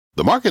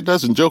The market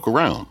doesn't joke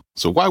around,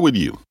 so why would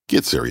you?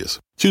 Get serious.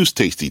 Choose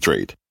Tasty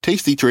Trade.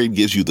 Tasty Trade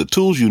gives you the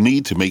tools you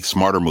need to make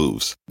smarter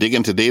moves. Dig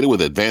into data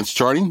with advanced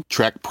charting,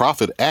 track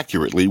profit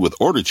accurately with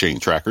order chain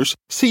trackers,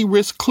 see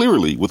risk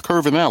clearly with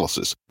curve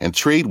analysis, and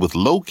trade with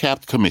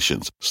low-capped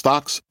commissions,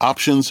 stocks,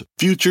 options,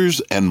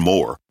 futures, and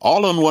more.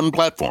 All on one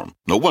platform.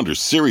 No wonder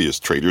serious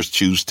traders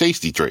choose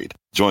Tasty Trade.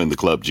 Join the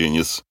club,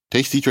 genius.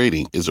 Tasty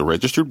Trading is a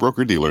registered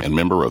broker-dealer and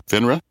member of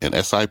FINRA and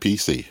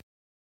SIPC.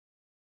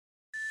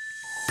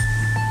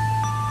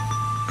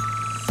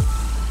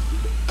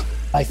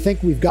 I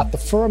think we've got the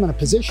firm in a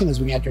position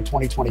as we enter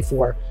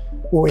 2024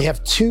 where we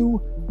have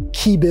two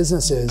key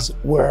businesses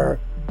where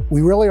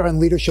we really are in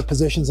leadership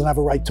positions and have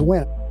a right to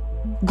win.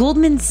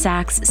 Goldman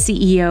Sachs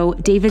CEO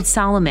David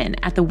Solomon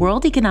at the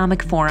World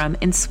Economic Forum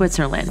in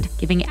Switzerland,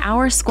 giving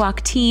our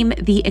Squawk team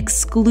the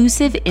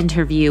exclusive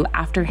interview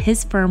after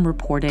his firm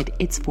reported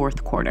its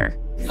fourth quarter.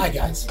 Hi,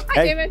 guys.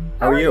 Hi, David.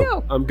 How are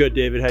you? I'm good,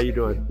 David. How you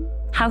doing?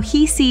 How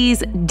he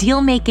sees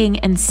deal-making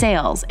and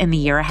sales in the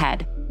year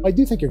ahead. I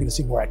do think you're going to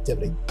see more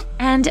activity.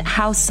 And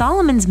how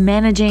Solomon's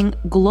managing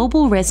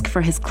global risk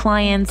for his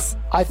clients.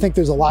 I think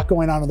there's a lot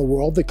going on in the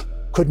world that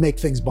could make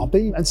things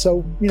bumpy. And so,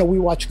 we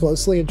watch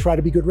closely and try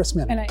to be good risk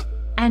managers.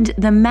 And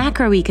the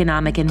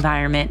macroeconomic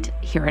environment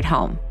here at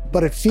home.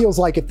 But it feels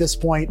like at this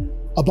point,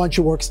 a bunch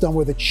of work's done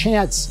where the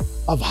chance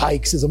of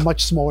hikes is a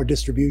much smaller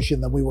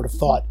distribution than we would have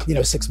thought,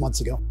 6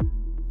 months ago.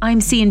 I'm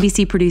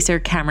CNBC producer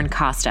Cameron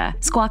Costa.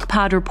 Squawk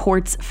Pod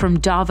reports from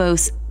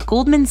Davos.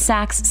 Goldman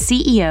Sachs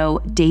CEO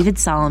David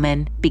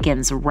Solomon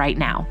begins right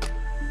now.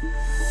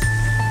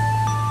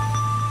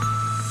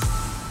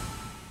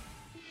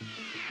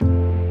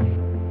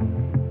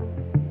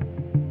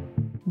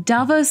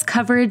 Davos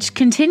coverage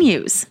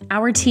continues.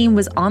 Our team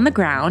was on the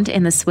ground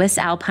in the Swiss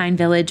Alpine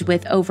village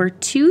with over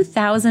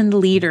 2,000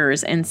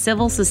 leaders in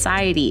civil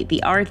society,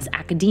 the arts,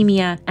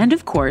 academia, and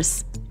of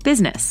course,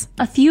 business.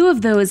 A few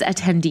of those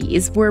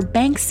attendees were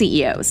bank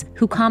CEOs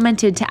who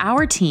commented to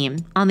our team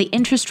on the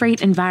interest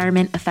rate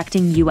environment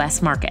affecting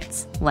U.S.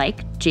 markets,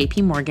 like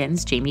JP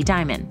Morgan's Jamie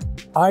Dimon.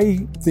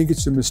 I think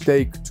it's a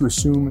mistake to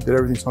assume that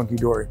everything's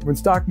hunky-dory. When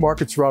stock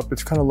markets are up,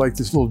 it's kind of like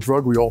this little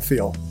drug we all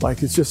feel.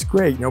 Like, it's just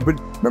great, But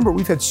remember,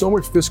 we've had so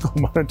much fiscal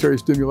and monetary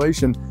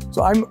stimulation,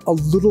 so I'm a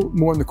little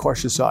more on the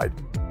cautious side.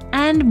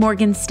 And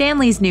Morgan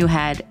Stanley's new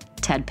head,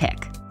 Ted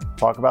Pick.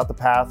 Talk about the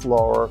path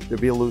lower,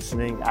 there'll be a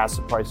loosening,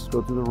 asset prices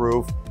go through the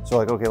roof.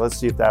 So okay, let's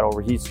see if that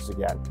overheats us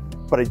again.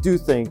 But I do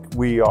think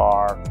we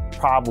are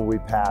probably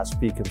past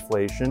peak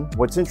inflation.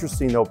 What's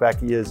interesting though,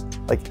 Becky, is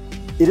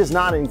it is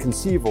not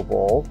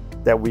inconceivable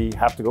that we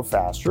have to go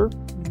faster,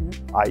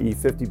 i.e.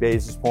 50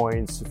 basis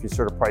points. If you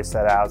sort of price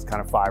that out, it's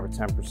kind of 5 or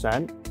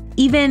 10%.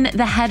 Even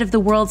the head of the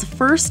world's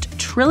first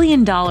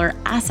trillion-dollar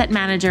asset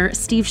manager,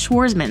 Steve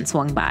Schwarzman,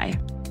 swung by.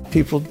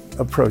 People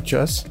approach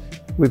us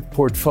with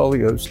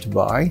portfolios to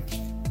buy,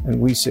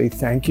 and we say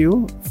thank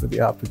you for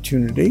the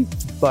opportunity,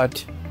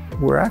 but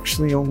we're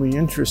actually only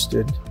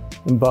interested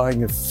in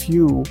buying a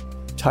few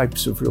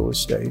types of real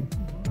estate.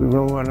 We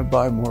really want to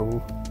buy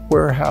more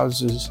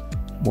warehouses,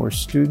 more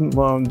student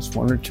loans,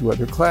 one or two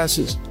other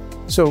classes.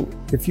 So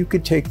if you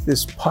could take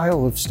this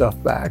pile of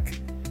stuff back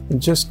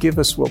and just give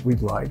us what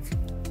we'd like,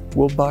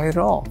 we'll buy it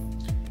all.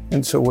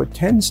 And so what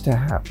tends to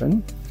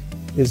happen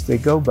is they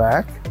go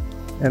back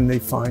and they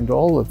find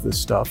all of the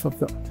stuff of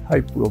the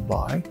type we'll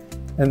buy,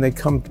 and they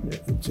come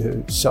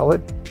to sell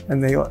it,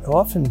 and they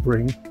often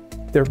bring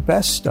their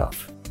best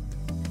stuff.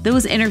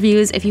 Those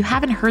interviews, if you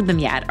haven't heard them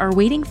yet, are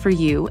waiting for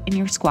you in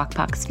your Squawk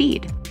Box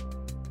feed.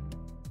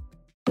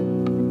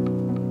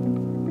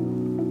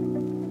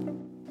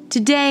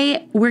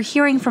 Today, we're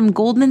hearing from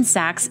Goldman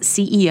Sachs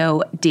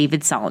CEO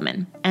David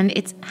Solomon, and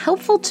it's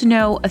helpful to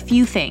know a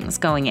few things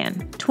going in.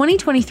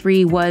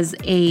 2023 was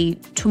a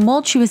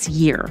tumultuous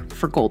year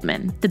for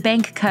Goldman. The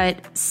bank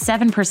cut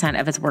 7%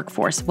 of its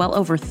workforce, well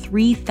over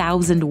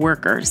 3,000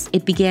 workers.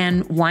 It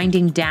began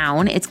winding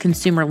down its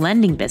consumer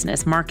lending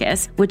business,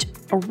 Marcus, which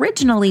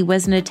originally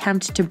was an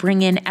attempt to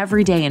bring in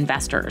everyday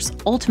investors,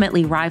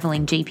 ultimately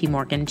rivaling JP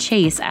Morgan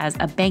Chase as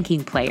a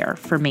banking player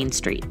for Main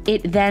Street.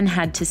 It then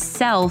had to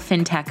sell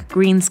fintech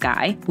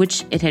GreenSky,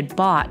 which it had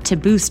bought to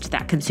boost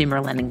that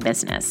consumer lending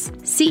business.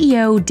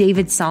 CEO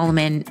David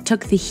Solomon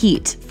took the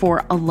heat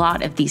for a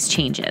lot of these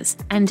changes.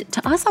 And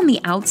to us on the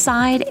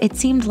outside, it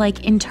seemed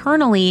like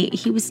internally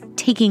he was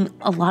taking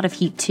a lot of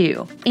heat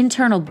too.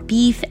 Internal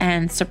beef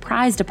and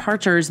surprise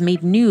departures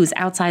made news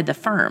outside the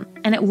firm.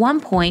 And at one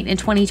point in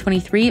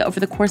 2023, over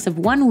the course of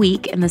 1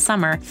 week in the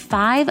summer,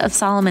 5 of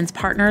Solomon's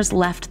partners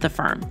left the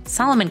firm.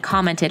 Solomon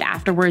commented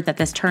afterward that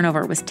this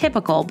turnover was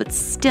typical, but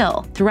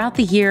still, throughout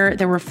the year,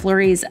 there were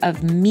flurries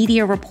of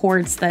media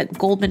reports that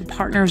Goldman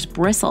partners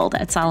bristled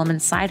at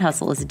Solomon's side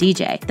hustle as a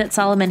DJ, that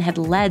Solomon had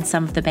led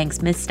some of the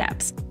bank's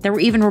missteps. There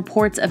were even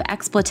reports of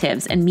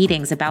expletives and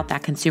meetings about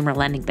that consumer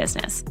lending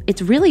business.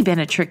 It's really been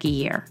a tricky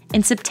year.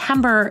 In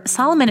September,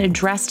 Solomon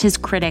addressed his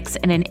critics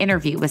in an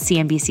interview with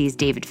CNBC's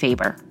David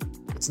Faber.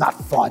 It's not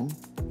fun,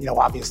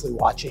 obviously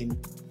watching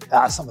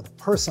some of the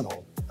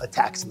personal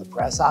attacks in the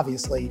press.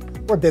 Obviously,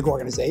 we're a big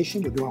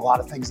organization. We're doing a lot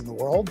of things in the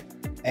world.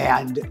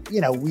 And,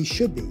 we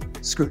should be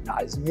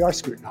scrutinized, and we are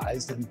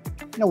scrutinized. And,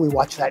 we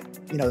watch that,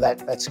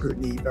 that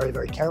scrutiny very,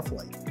 very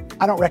carefully.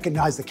 I don't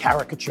recognize the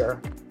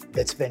caricature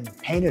that's been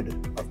painted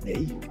of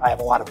me. I have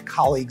a lot of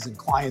colleagues and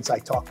clients I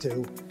talk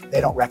to. They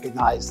don't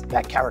recognize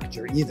that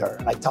caricature either.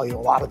 And I tell you, a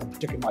lot of them,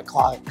 particularly my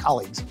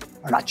colleagues,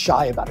 are not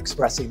shy about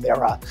expressing their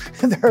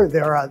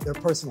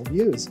personal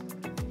views.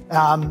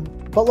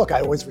 But look,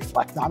 I always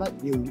reflect on it.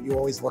 You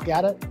always look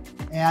at it,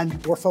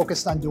 and we're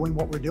focused on doing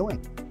what we're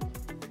doing.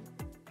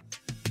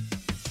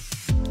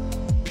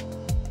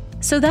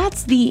 So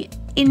that's the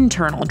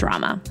internal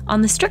drama.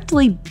 On the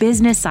strictly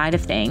business side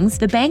of things,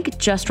 the bank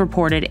just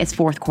reported its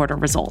fourth quarter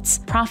results.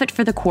 Profit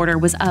for the quarter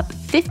was up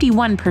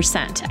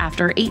 51%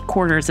 after 8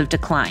 quarters of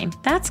decline.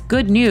 That's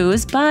good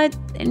news, but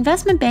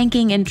investment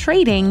banking and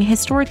trading,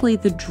 historically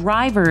the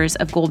drivers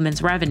of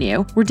Goldman's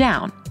revenue, were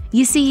down.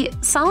 You see,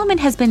 Solomon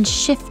has been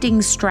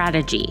shifting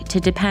strategy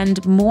to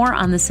depend more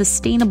on the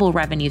sustainable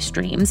revenue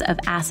streams of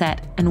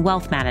asset and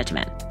wealth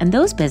management, and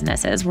those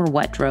businesses were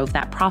what drove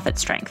that profit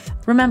strength.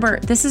 Remember,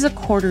 this is a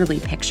quarterly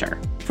picture.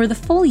 For the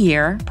full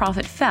year,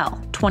 profit fell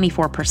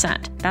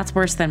 24%. That's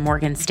worse than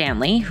Morgan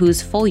Stanley,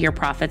 whose full year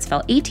profits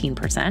fell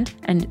 18%,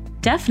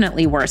 and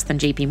definitely worse than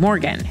JP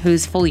Morgan,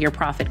 whose full year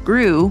profit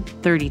grew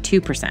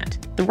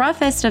 32%. The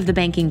roughest of the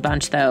banking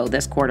bunch, though,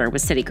 this quarter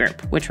was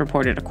Citigroup, which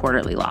reported a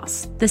quarterly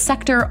loss. The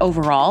sector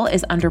overall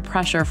is under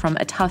pressure from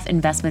a tough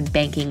investment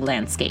banking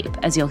landscape,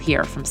 as you'll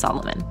hear from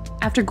Solomon.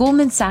 After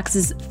Goldman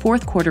Sachs'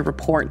 fourth quarter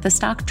report, the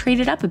stock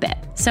traded up a bit.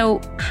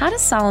 So how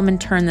does Solomon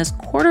turn this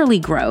quarterly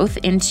growth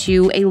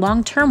into a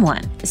long-term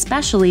one,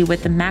 especially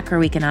with the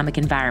macroeconomic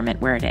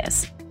environment where it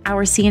is?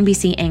 Our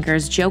CNBC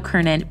anchors Joe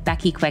Kernan,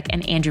 Becky Quick,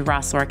 and Andrew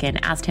Ross Sorkin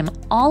asked him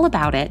all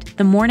about it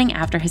the morning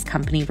after his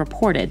company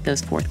reported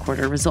those fourth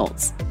quarter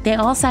results. They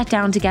all sat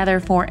down together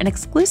for an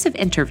exclusive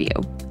interview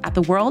at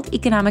the World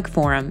Economic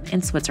Forum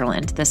in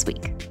Switzerland this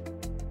week.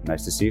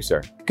 Nice to see you,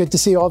 sir. Good to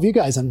see all of you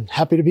guys. I'm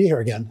happy to be here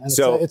again. And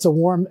it's a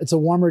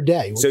warmer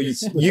day.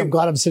 I'm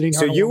glad I'm sitting here.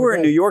 So you were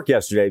in New York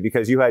yesterday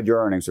because you had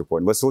your earnings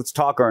report. Let's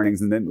talk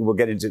earnings, and then we'll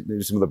get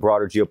into some of the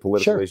broader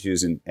geopolitical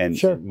issues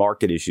and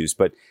market issues.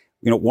 But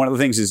one of the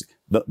things is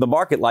the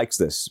market likes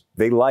this.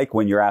 They like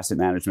when your asset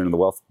management and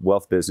the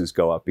wealth business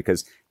go up,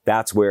 because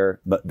that's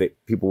where the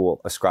people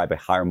will ascribe a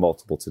higher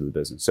multiple to the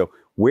business. So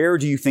where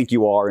do you think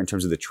you are in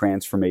terms of the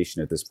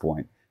transformation at this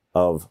point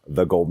of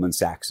the Goldman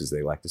Sachs, as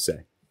they like to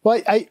say? Well,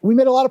 we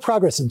made a lot of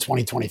progress in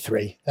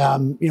 2023.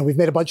 We've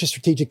made a bunch of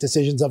strategic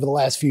decisions over the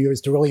last few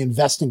years to really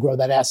invest and grow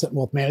that asset and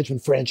wealth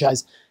management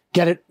franchise,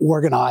 get it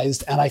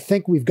organized. And I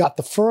think we've got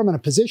the firm in a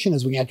position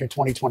as we enter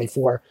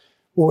 2024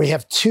 where we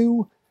have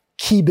 2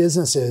 key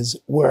businesses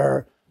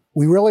where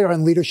we really are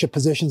in leadership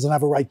positions and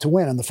have a right to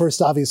win. And the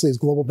first, obviously, is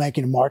global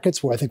banking and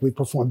markets, where I think we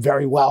performed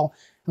very well.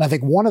 And I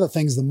think one of the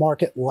things the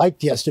market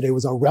liked yesterday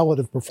was our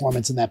relative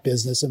performance in that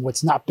business, and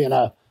what's not been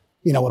a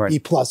B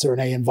plus or an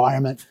A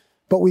environment.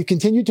 But we've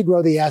continued to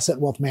grow the asset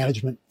and wealth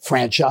management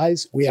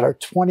franchise. We had our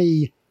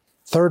 23rd,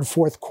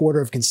 fourth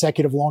quarter of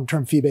consecutive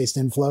long-term fee-based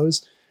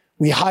inflows.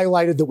 We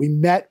highlighted that we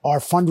met our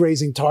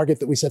fundraising target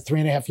that we set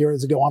 3.5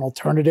 years ago on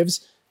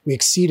alternatives. We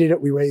exceeded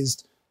it. We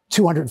raised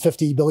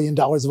 $250 billion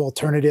of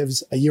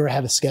alternatives a year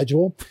ahead of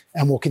schedule,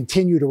 and we'll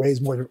continue to raise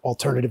more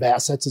alternative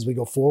assets as we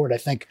go forward. I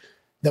think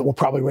that we'll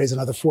probably raise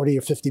another $40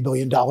 or $50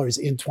 billion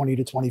in 20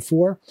 to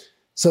 24.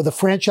 So the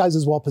franchise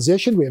is well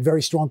positioned. We have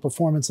very strong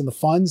performance in the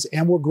funds,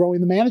 and we're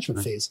growing the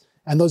management fees.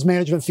 And those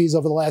management fees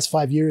over the last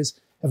 5 years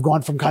have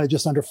gone from kind of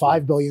just under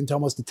 $5 billion to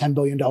almost a $10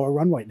 billion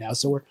run rate now.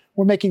 So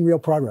we're making real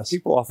progress.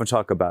 People often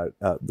talk about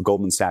the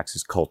Goldman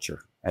Sachs'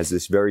 culture as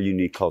this very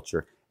unique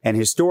culture. And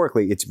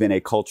historically, it's been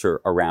a culture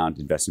around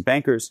investment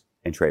bankers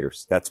and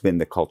traders. That's been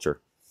the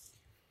culture.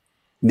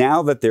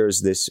 Now that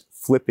there's this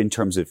flip in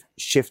terms of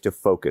shift of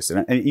focus,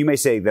 and you may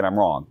say that I'm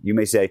wrong. You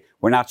may say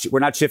we're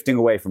not shifting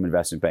away from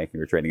investment banking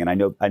or trading, and I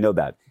know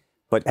that.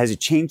 But has it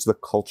changed the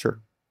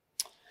culture?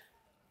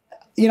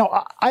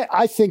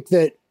 I think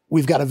that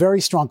we've got a very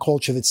strong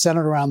culture that's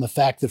centered around the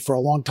fact that for a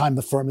long time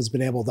the firm has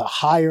been able to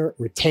hire,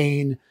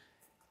 retain,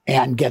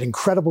 and get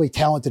incredibly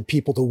talented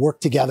people to work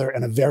together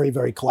in a very,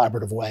 very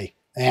collaborative way.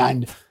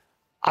 And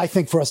I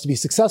think for us to be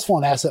successful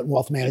in asset and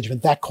wealth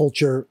management, that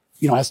culture,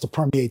 has to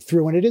permeate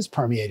through, and it is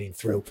permeating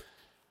through.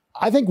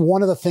 I think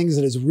one of the things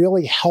that has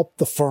really helped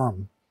the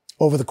firm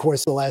over the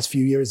course of the last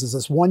few years is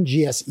this one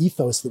GS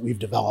ethos that we've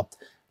developed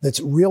that's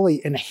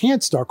really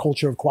enhanced our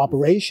culture of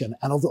cooperation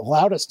and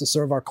allowed us to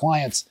serve our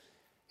clients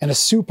in a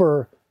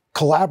super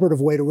collaborative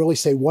way to really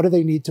say, what do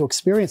they need to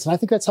experience? And I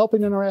think that's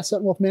helping in our asset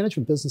and wealth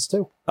management business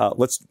too.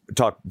 Let's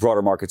talk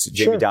broader markets.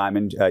 Jamie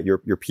Dimon,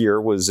 your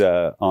peer, was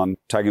on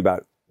talking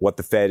about what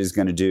the Fed is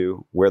going to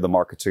do, where the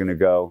markets are going to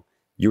go.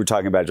 You were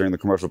talking about it during the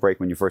commercial break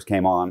when you first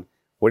came on.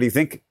 What do you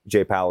think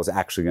Jay Powell is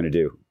actually going to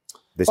do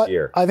this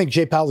year? I think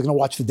Jay Powell is going to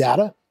watch the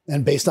data.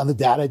 And based on the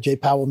data, Jay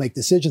Powell will make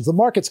decisions. The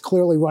market's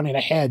clearly running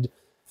ahead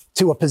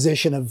to a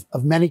position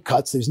of many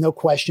cuts. There's no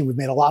question we've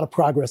made a lot of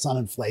progress on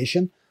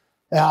inflation.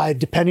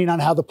 Depending on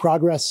how the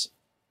progress,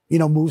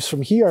 moves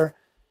from here,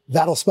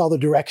 that'll spell the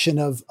direction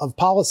of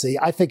policy.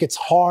 I think it's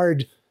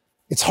hard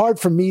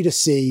for me to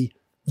see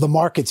the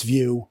market's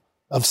view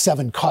of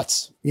 7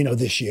 cuts,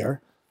 this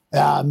year.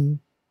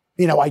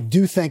 I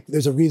do think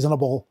there's a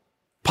reasonable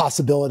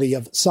possibility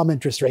of some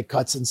interest rate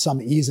cuts and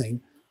some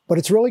easing, but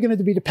it's really going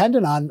to be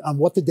dependent on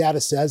what the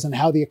data says and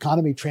how the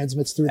economy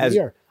transmits through the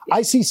year.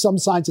 I see some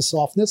signs of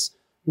softness,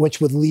 which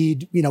would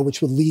lead you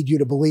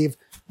to believe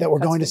that we're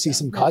going to see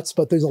some cuts,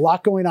 but there's a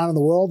lot going on in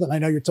the world. And I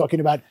know you're talking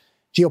about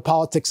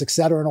geopolitics, et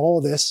cetera, and all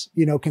of this,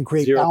 can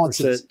create 0%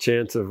 balances. 0%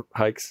 chance of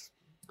hikes?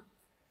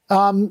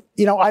 I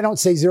don't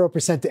say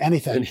 0% to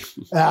anything,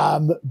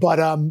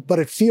 but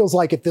it feels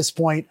like at this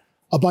point,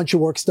 a bunch of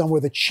work's done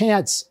where the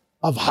chance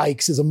of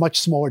hikes is a much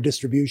smaller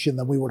distribution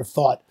than we would have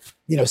thought,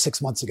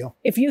 6 months ago.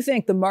 If you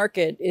think the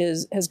market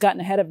has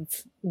gotten ahead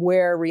of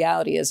where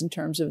reality is in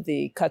terms of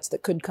the cuts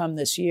that could come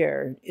this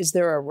year, is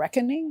there a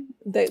reckoning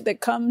that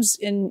comes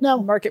in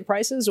market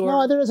prices? Or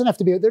no, there doesn't have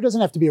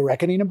to be a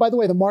reckoning. And by the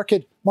way, the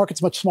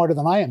market's much smarter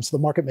than I am, so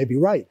the market may be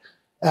right.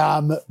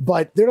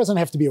 But there doesn't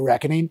have to be a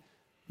reckoning.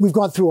 We've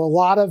gone through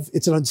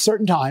it's an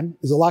uncertain time.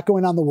 There's a lot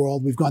going on in the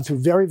world. We've gone through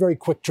very, very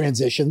quick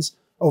transitions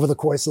over the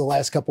course of the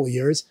last couple of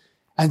years.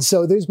 And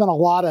so there's been a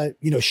lot of,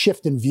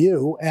 shift in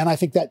view. And I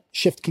think that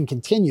shift can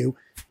continue.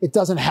 It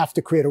doesn't have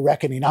to create a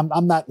reckoning.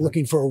 I'm not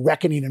looking for a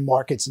reckoning in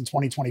markets in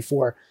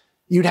 2024.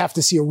 You'd have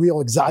to see a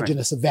real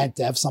exogenous event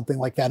to have something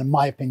like that, in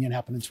my opinion,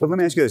 happen in 2024. But let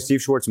me ask you this.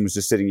 Steve Schwartzman was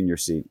just sitting in your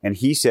seat, and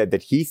he said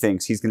that he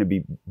thinks he's going to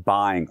be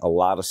buying a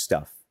lot of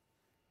stuff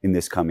in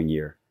this coming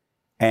year.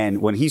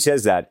 And when he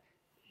says that,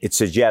 it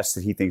suggests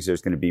that he thinks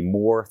there's going to be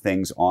more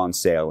things on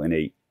sale in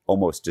a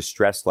almost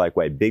distressed-like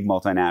way, big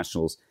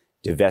multinationals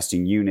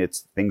divesting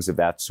units, things of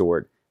that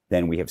sort,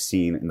 than we have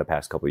seen in the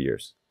past couple of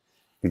years.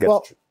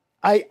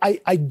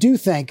 I do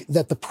think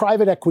that the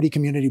private equity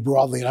community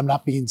broadly, and I'm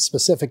not being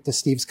specific to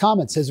Steve's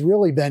comments, has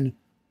really been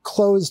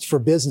closed for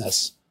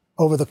business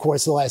over the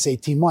course of the last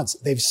 18 months.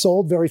 They've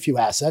sold very few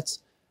assets.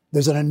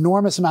 There's an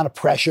enormous amount of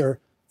pressure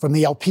from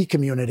the LP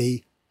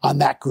community on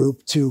that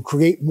group to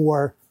create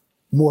more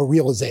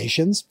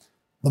realizations.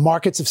 The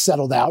markets have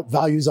settled out.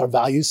 Values are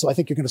values. So I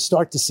think you're going to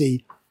start to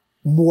see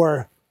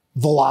more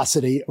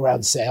velocity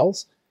around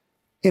sales.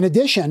 In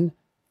addition,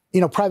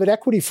 private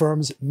equity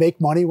firms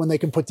make money when they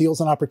can put deals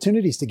and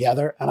opportunities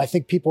together. And I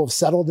think people have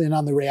settled in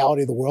on the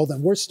reality of the world.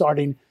 And we're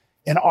starting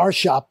in our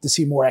shop to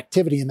see more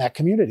activity in that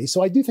community.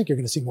 So I do think you're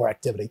going to see more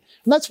activity.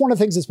 And that's one of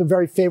the things that's been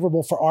very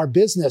favorable for our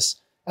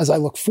business as I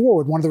look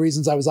forward. One of the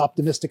reasons I was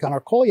optimistic on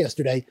our call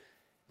yesterday,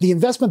 the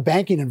investment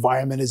banking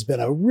environment has been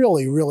a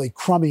really, really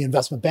crummy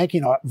investment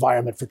banking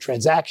environment for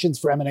transactions,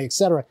 for M&A, et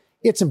cetera.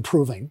 It's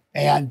improving.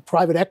 And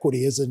private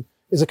equity is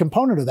a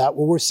component of that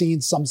where we're seeing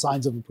some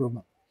signs of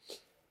improvement.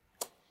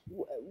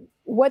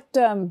 What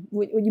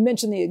you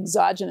mentioned the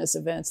exogenous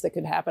events that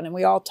could happen, and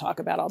we all talk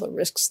about all the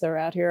risks that are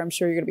out here. I'm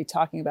sure you're going to be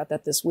talking about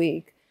that this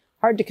week.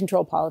 Hard to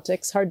control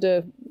politics, hard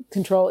to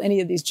control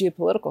any of these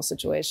geopolitical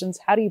situations.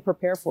 How do you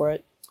prepare for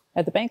it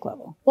at the bank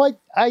level? Well,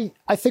 I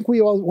think we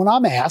all, when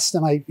I'm asked,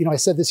 and I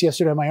said this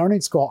yesterday on my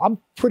earnings call, I'm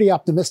pretty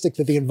optimistic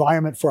that the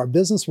environment for our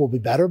business will be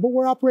better, but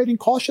we're operating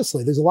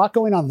cautiously. There's a lot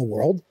going on in the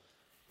world.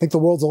 I think the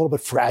world's a little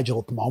bit fragile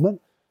at the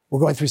moment.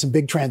 We're going through some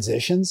big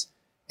transitions.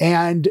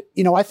 And,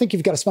 I think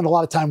you've got to spend a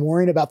lot of time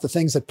worrying about the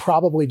things that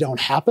probably don't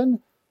happen,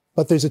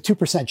 but there's a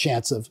 2%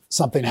 chance of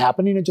something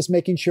happening and just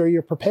making sure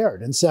you're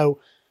prepared. And so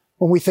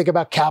when we think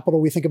about capital,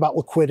 we think about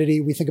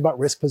liquidity, we think about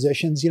risk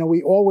positions,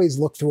 we always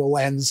look through a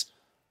lens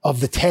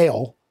of the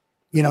tail,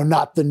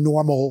 not the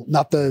normal,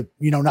 not the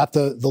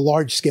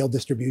large scale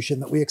distribution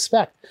that we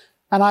expect.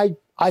 And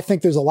I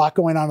think there's a lot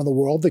going on in the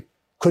world that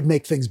could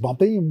make things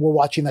bumpy, and we're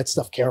watching that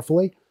stuff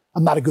carefully.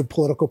 I'm not a good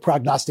political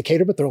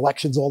prognosticator, but there are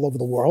elections all over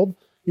the world.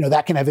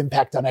 That can have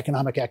impact on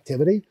economic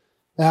activity.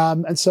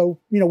 And so,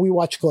 we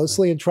watch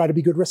closely and try to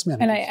be good risk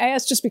managers. And I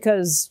asked just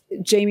because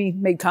Jamie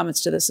made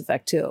comments to this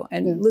effect too.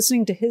 And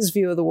listening to his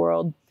view of the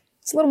world,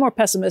 it's a little more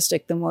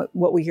pessimistic than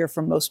what we hear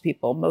from most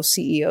people, most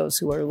CEOs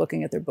who are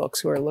looking at their books,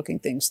 who are looking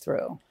things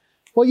through.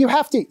 Well, you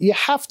have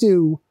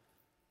to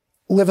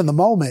live in the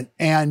moment.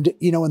 And,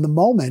 in the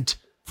moment,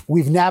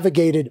 we've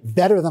navigated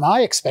better than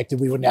I expected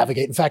we would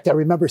navigate. In fact, I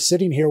remember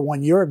sitting here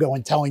 1 year ago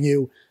and telling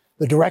you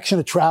the direction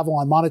of travel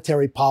on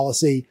monetary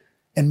policy,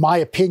 in my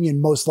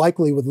opinion, most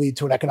likely would lead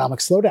to an economic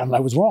slowdown. And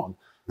I was wrong.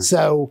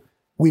 So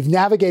we've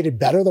navigated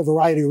better. There are a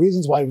variety of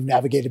reasons why we've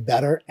navigated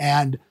better.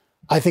 And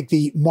I think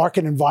the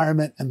market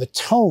environment and the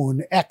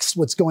tone,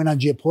 what's going on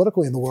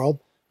geopolitically in the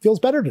world, feels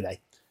better today.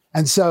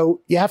 And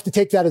so you have to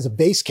take that as a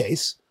base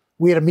case.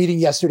 We had a meeting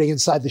yesterday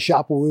inside the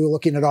shop where we were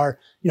looking at our,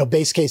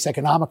 base case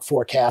economic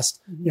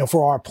forecast,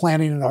 for our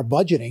planning and our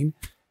budgeting.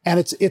 And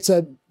it's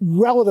a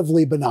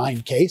relatively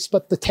benign case,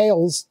 but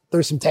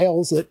there's some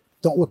tails that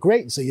don't look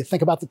great. And so you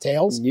think about the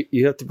tails.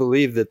 You have to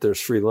believe that there's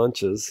free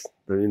lunches.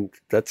 I mean,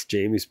 that's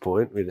Jamie's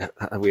point. We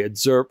had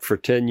ZERP for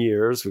 10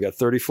 years. We got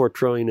 $34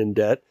 trillion in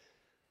debt.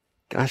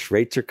 Gosh,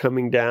 rates are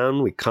coming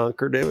down. We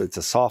conquered it. It's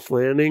a soft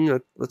landing.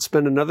 Let's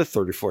spend another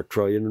 $34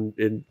 trillion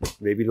and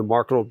maybe the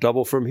market will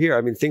double from here.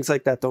 I mean, things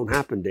like that don't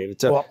happen, David.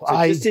 So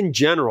just in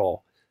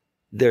general,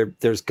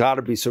 there's got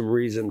to be some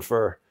reason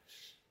for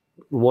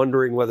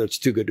wondering whether it's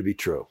too good to be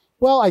true.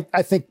 Well,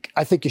 I think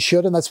you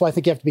should, and that's why I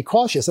think you have to be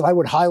cautious. And I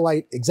would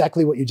highlight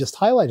exactly what you just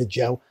highlighted,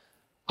 Joe.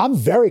 I'm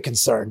very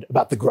concerned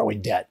about the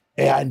growing debt,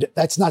 and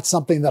that's not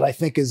something that I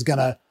think is going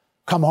to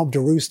come home to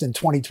roost in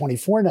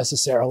 2024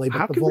 necessarily. But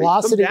how the can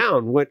velocity rates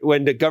come down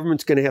when the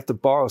government's going to have to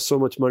borrow so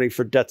much money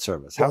for debt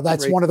service? Well,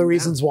 that's one of the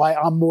reasons why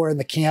I'm more in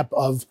the camp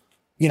of,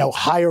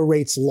 higher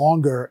rates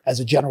longer as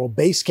a general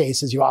base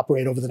case as you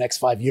operate over the next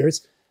 5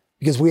 years,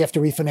 because we have to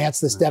refinance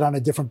this debt on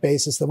a different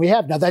basis than we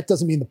have. Now, that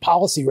doesn't mean the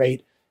policy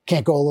rate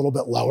can't go a little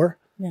bit lower,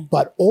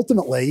 but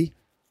ultimately,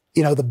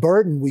 the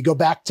burden, we go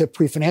back to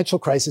pre-financial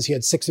crisis, you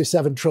had $6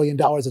 or $7 trillion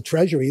of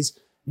treasuries,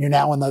 and you're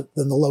now in the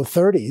low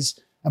 30s.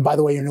 And by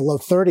the way, you're in the low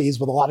 30s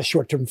with a lot of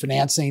short-term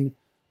financing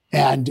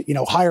and,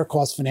 higher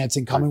cost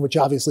financing coming, which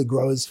obviously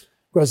grows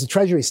the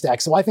treasury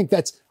stack. So I think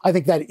that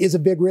is a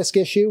big risk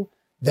issue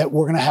that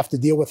we're going to have to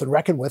deal with and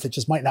reckon with. It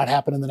just might not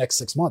happen in the next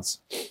 6 months.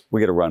 We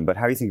got to run, but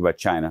how do you think about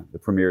China? The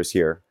premier is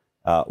here.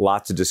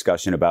 Lots of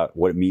discussion about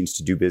what it means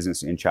to do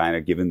business in China,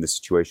 given the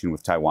situation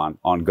with Taiwan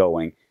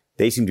ongoing.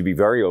 They seem to be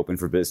very open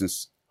for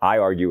business. I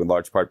argue in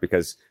large part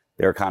because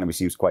their economy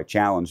seems quite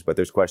challenged, but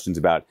there's questions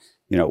about,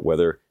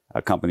 whether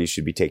companies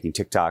should be taking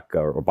TikTok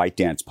or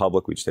ByteDance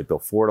public. We just had Bill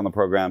Ford on the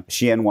program.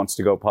 Shein wants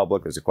to go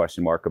public. There's a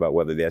question mark about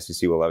whether the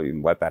SEC will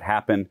even let that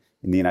happen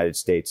in the United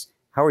States.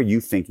 How are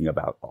you thinking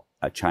about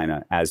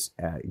China as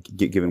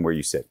given where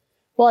you sit?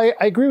 Well,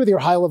 I agree with your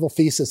high-level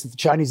thesis that the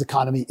Chinese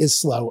economy is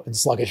slow and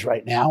sluggish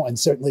right now, and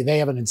certainly they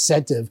have an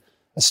incentive,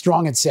 a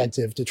strong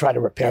incentive to try to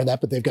repair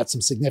that, but they've got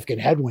some significant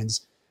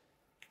headwinds.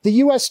 The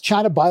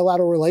U.S.-China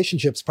bilateral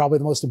relationship is probably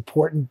the most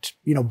important,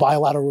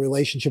 bilateral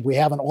relationship we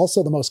have, and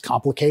also the most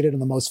complicated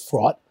and the most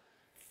fraught.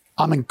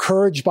 I'm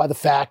encouraged by the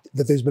fact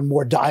that there's been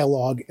more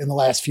dialogue in the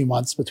last few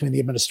months between the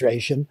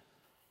administration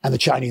and the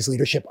Chinese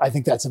leadership. I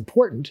think that's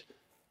important.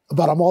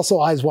 But I'm also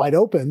eyes wide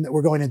open that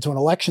we're going into an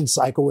election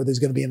cycle where there's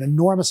going to be an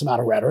enormous amount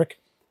of rhetoric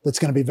that's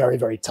going to be very,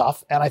 very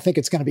tough. And I think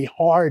it's going to be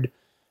hard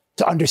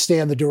to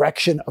understand the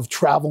direction of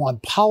travel on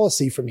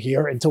policy from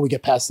here until we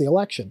get past the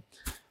election.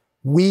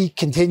 We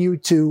continue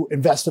to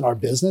invest in our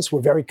business.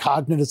 We're very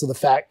cognizant of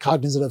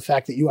the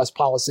fact that U.S.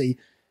 policy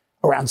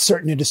around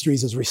certain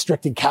industries is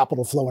restricting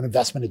capital flow and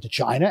investment into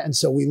China. And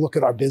so we look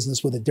at our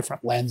business with a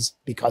different lens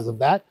because of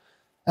that.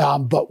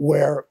 But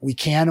where we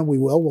can and we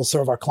will, we'll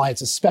serve our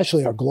clients,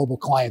 especially our global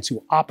clients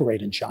who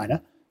operate in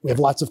China. We have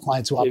lots of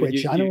clients who operate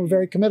in China, and we're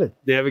very committed.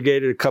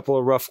 Navigated a couple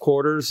of rough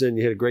quarters, and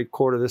you had a great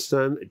quarter this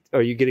time.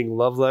 Are you getting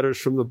love letters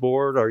from the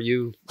board? Are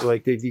you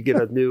did you get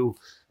a new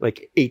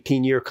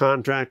 18-year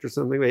contract or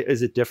something?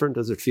 Is it different?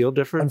 Does it feel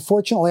different?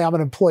 Unfortunately, I'm an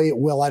employee at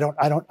will. I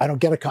don't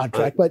get a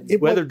contract, but it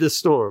weathered the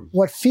storm.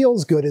 What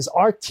feels good is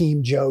our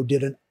team, Joe,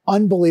 did an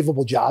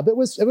unbelievable job. It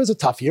was a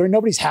tough year, and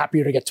nobody's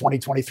happier to get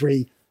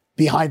 2023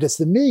 behind us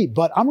than me,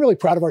 but I'm really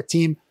proud of our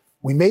team.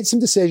 We made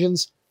some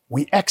decisions.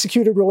 We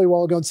executed really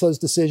well against those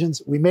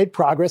decisions. We made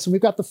progress, and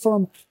we've got the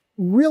firm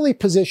really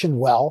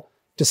positioned well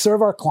to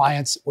serve our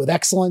clients with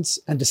excellence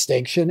and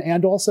distinction,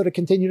 and also to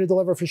continue to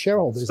deliver for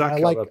shareholders. I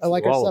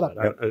like our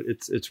setup.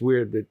 It's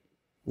weird that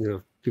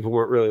people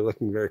weren't really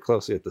looking very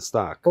closely at the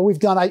stock. Well, we've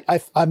done. I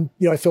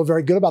feel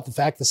very good about the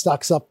fact the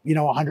stock's up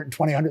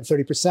 120,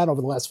 130%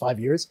 over the last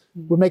 5 years.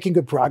 We're making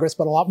good progress,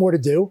 but a lot more to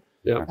do.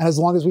 Yeah. And as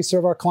long as we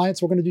serve our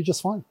clients, we're going to do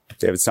just fine.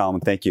 David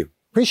Solomon, thank you.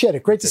 Appreciate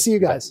it. Great to see you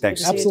guys.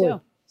 Thanks.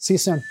 Absolutely. See you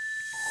soon.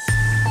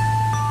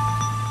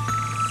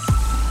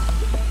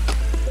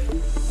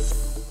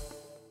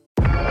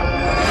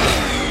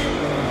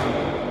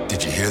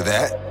 Did you hear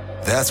that?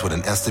 That's what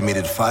an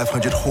estimated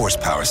 500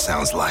 horsepower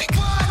sounds like.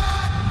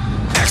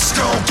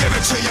 X-Gon, give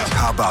it to you.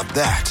 How about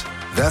that?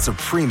 That's a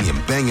premium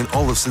Bang &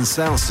 Olufsen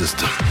sound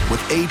system with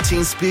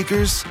 18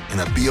 speakers and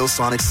a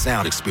Biosonic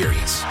sound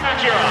experience.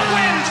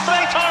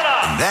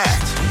 And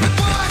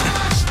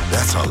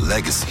that's our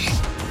legacy.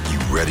 You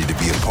ready to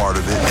be a part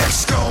of it?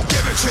 X-Gon,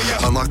 give it to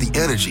you. Unlock the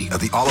energy of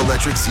the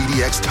all-electric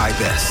ZDX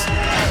Type S.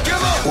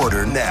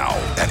 Order now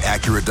at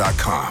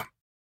Acura.com.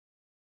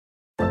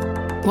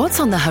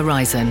 What's on the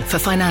horizon for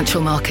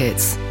financial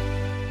markets?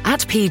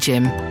 At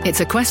PGIM, it's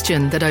a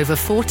question that over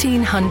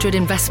 1,400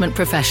 investment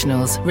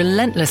professionals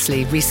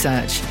relentlessly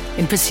research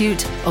in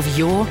pursuit of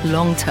your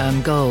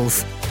long-term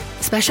goals.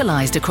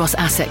 Specialized across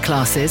asset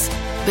classes,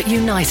 but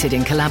united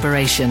in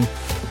collaboration,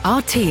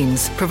 our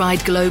teams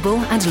provide global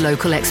and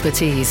local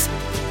expertise.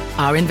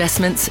 Our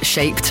investments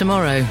shape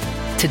tomorrow,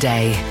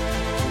 today.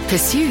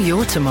 Pursue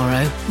your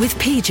tomorrow with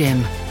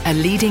PGIM, a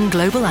leading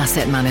global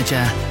asset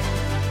manager.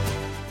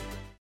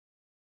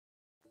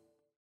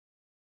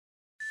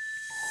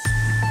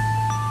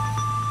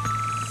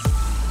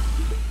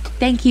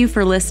 Thank you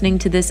for listening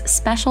to this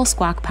special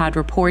Squawk Pod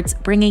Reports,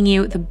 bringing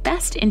you the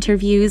best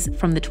interviews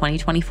from the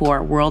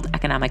 2024 World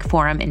Economic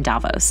Forum in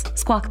Davos.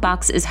 Squawk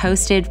Box is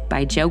hosted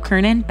by Joe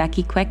Kernan,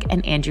 Becky Quick,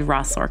 and Andrew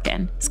Ross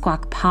Sorkin.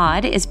 Squawk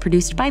Pod is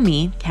produced by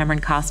me, Cameron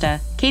Costa,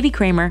 Katie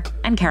Kramer,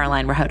 and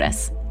Caroline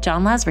Rahotis.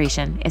 John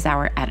Lazration is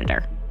our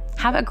editor.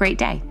 Have a great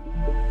day.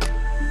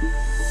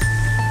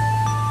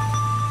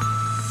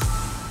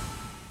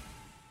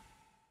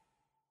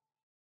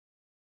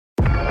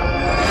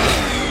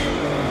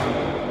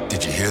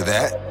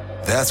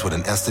 That's what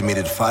an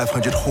estimated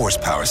 500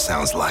 horsepower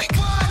sounds like.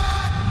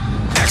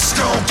 X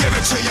gon' give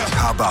it to you.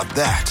 How about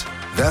that?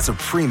 That's a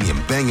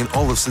premium Bang &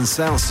 Olufsen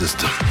sound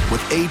system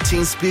with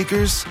 18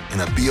 speakers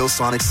and a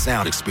Biosonic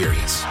sound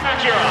experience.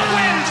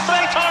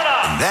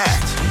 And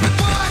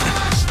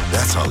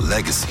that's our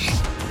legacy.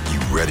 You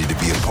ready to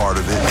be a part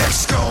of it?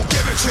 X gon'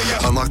 give it to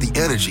you. Unlock the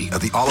energy of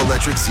the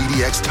all-electric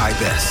ZDX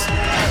Type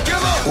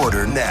S.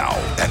 Order now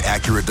at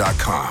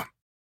Acura.com.